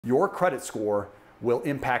Your credit score will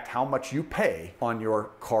impact how much you pay on your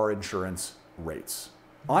car insurance rates.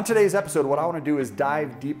 On today's episode, what I want to do is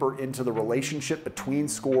dive deeper into the relationship between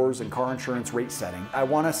scores and car insurance rate setting. I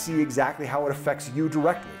want to see exactly how it affects you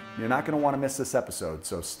directly. You're not going to want to miss this episode,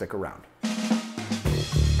 so stick around.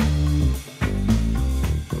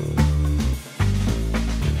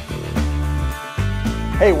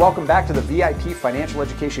 Hey, welcome back to the VIP Financial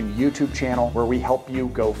Education YouTube channel, where we help you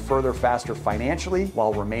go further, faster financially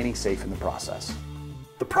while remaining safe in the process.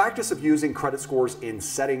 The practice of using credit scores in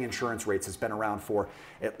setting insurance rates has been around for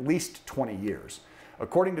at least 20 years.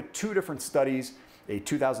 According to two different studies, a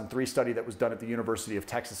 2003 study that was done at the University of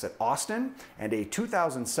Texas at Austin and a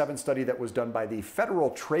 2007 study that was done by the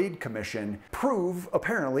Federal Trade Commission, prove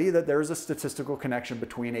apparently that there's a statistical connection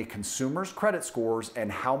between a consumer's credit scores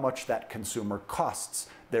and how much that consumer costs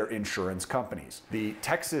their insurance companies. The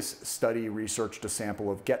Texas study researched a sample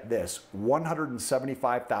of, get this,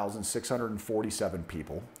 175,647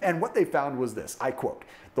 people. And what they found was this, I quote,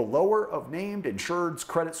 "The lower of named insured's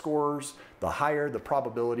credit scores, the higher the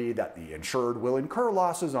probability that the insured will incur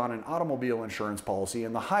losses on an automobile insurance policy,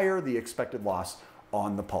 and the higher the expected loss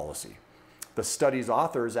on the policy." The study's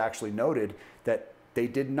authors actually noted that they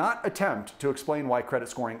did not attempt to explain why credit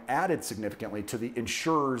scoring added significantly to the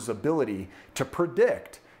insurer's ability to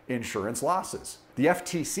predict insurance losses. The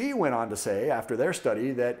FTC went on to say after their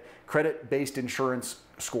study that credit-based insurance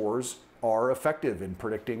scores are effective in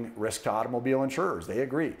predicting risk to automobile insurers. They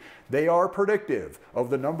agree. They are predictive of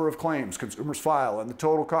the number of claims consumers file and the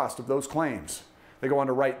total cost of those claims. They go on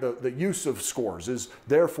to write the use of scores is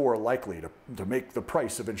therefore likely to make the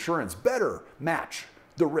price of insurance better match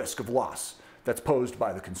the risk of loss that's posed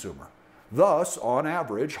by the consumer. Thus, on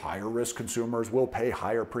average, higher risk consumers will pay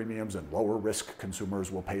higher premiums and lower risk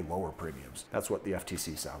consumers will pay lower premiums. That's what the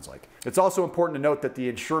FTC sounds like. It's also important to note that the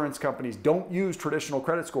insurance companies don't use traditional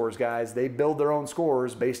credit scores, guys. They build their own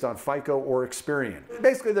scores based on FICO or Experian.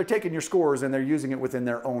 Basically, they're taking your scores and they're using it within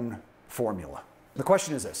their own formula. The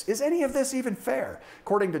question is this, is any of this even fair?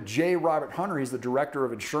 According to J. Robert Hunter, he's the director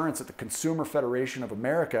of insurance at the Consumer Federation of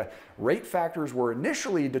America, rate factors were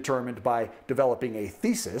initially determined by developing a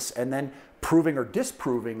thesis and then proving or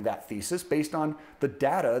disproving that thesis based on the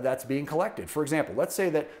data that's being collected. For example, let's say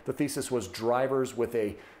that the thesis was drivers with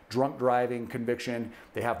a drunk driving conviction,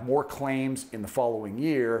 they have more claims in the following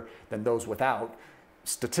year than those without.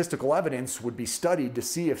 Statistical evidence would be studied to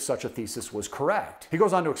see if such a thesis was correct. He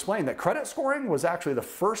goes on to explain that credit scoring was actually the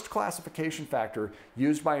first classification factor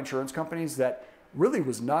used by insurance companies that really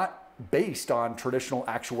was not based on traditional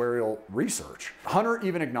actuarial research. Hunter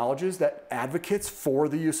even acknowledges that advocates for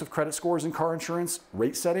the use of credit scores in car insurance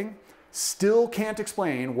rate setting still can't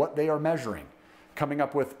explain what they are measuring, coming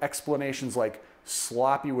up with explanations like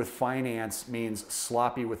sloppy with finance means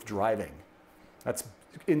sloppy with driving. That's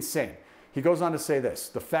insane. He goes on to say this,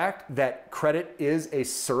 the fact that credit is a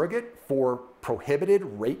surrogate for prohibited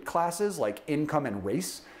rate classes like income and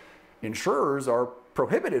race, insurers are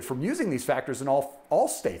prohibited from using these factors in all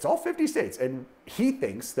states, all 50 states. And he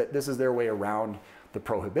thinks that this is their way around the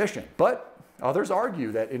prohibition. But others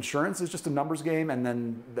argue that insurance is just a numbers game, and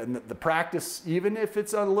then the practice, even if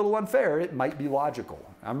it's a little unfair, it might be logical.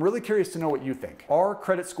 I'm really curious to know what you think. Are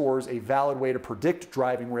credit scores a valid way to predict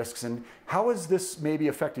driving risks, and how has this maybe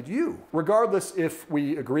affected you? Regardless if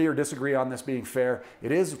we agree or disagree on this being fair,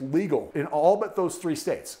 it is legal in all but those 3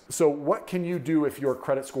 states. So what can you do if your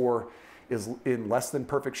credit score is in less than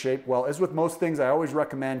perfect shape? Well, as with most things, I always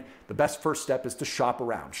recommend the best first step is to shop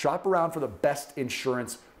around. Shop around for the best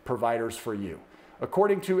insurance providers for you.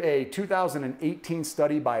 According to a 2018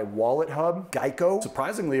 study by WalletHub, Geico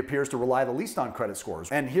surprisingly appears to rely the least on credit scores.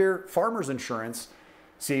 And here, Farmers Insurance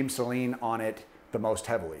seems to lean on it the most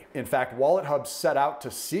heavily. In fact, WalletHub set out to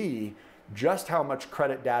see just how much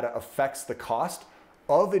credit data affects the cost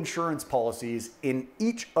of insurance policies in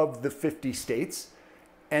each of the 50 states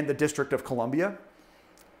and the District of Columbia.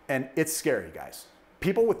 And it's scary, guys.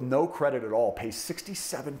 People with no credit at all pay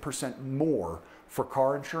 67% more for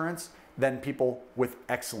car insurance than people with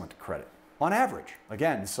excellent credit. On average.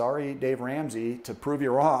 Again, sorry, Dave Ramsey, to prove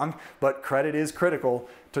you wrong, but credit is critical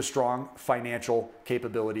to strong financial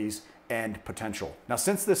capabilities and potential. Now,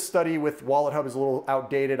 since this study with WalletHub is a little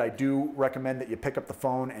outdated, I do recommend that you pick up the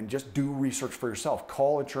phone and just do research for yourself.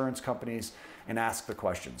 Call insurance companies and ask the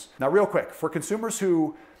questions. Now, real quick, for consumers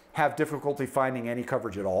who have difficulty finding any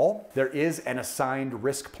coverage at all, there is an assigned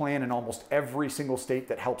risk plan in almost every single state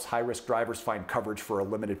that helps high-risk drivers find coverage for a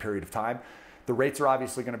limited period of time. The rates are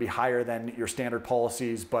obviously going to be higher than your standard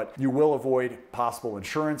policies, but you will avoid possible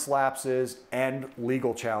insurance lapses and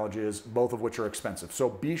legal challenges, both of which are expensive. So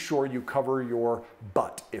be sure you cover your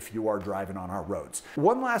butt if you are driving on our roads.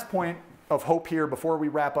 One last point of hope here before we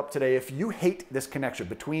wrap up today. If you hate this connection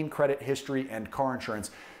between credit history and car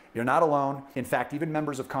insurance, you're not alone. In fact, even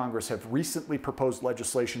members of Congress have recently proposed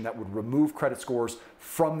legislation that would remove credit scores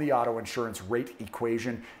from the auto insurance rate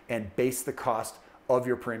equation and base the cost of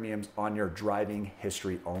your premiums on your driving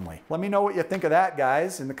history only. Let me know what you think of that,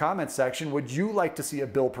 guys, in the comments section. Would you like to see a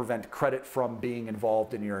bill prevent credit from being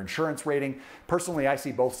involved in your insurance rating? Personally, I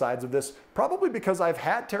see both sides of this, probably because I've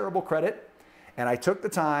had terrible credit and I took the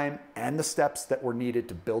time and the steps that were needed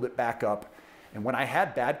to build it back up. And when I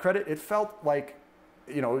had bad credit, it felt like,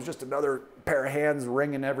 it was just another pair of hands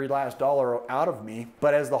wringing every last dollar out of me.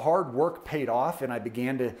 But as the hard work paid off and I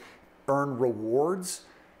began to earn rewards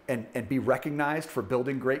and be recognized for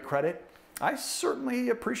building great credit, I certainly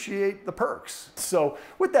appreciate the perks. So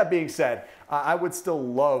with that being said, I would still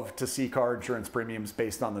love to see car insurance premiums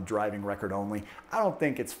based on the driving record only. I don't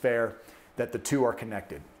think it's fair that the two are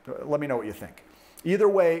connected. Let me know what you think. Either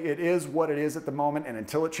way, it is what it is at the moment, and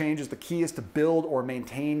until it changes, the key is to build or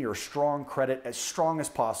maintain your strong credit as strong as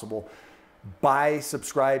possible by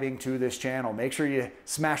subscribing to this channel. Make sure you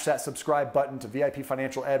smash that subscribe button to VIP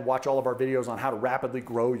Financial Ed. Watch all of our videos on how to rapidly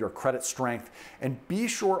grow your credit strength. And be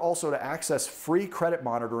sure also to access free credit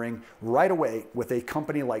monitoring right away with a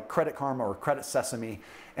company like Credit Karma or Credit Sesame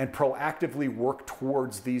and proactively work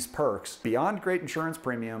towards these perks. Beyond great insurance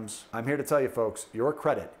premiums, I'm here to tell you folks, your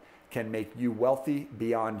credit can make you wealthy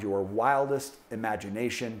beyond your wildest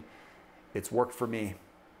imagination. It's worked for me.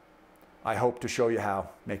 I hope to show you how.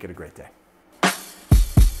 Make it a great day.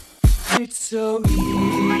 It's so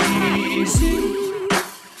easy.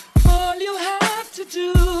 All you have to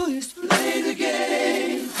do is play the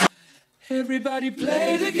game. Everybody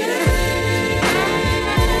play the game.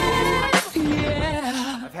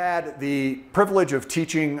 Yeah. I've had the privilege of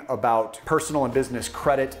teaching about personal and business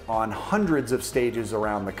credit on hundreds of stages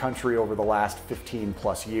around the country over the last 15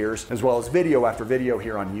 plus years, as well as video after video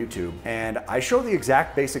here on YouTube. And I show the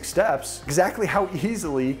exact basic steps, exactly how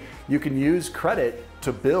easily you can use credit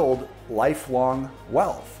to build lifelong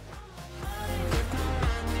wealth.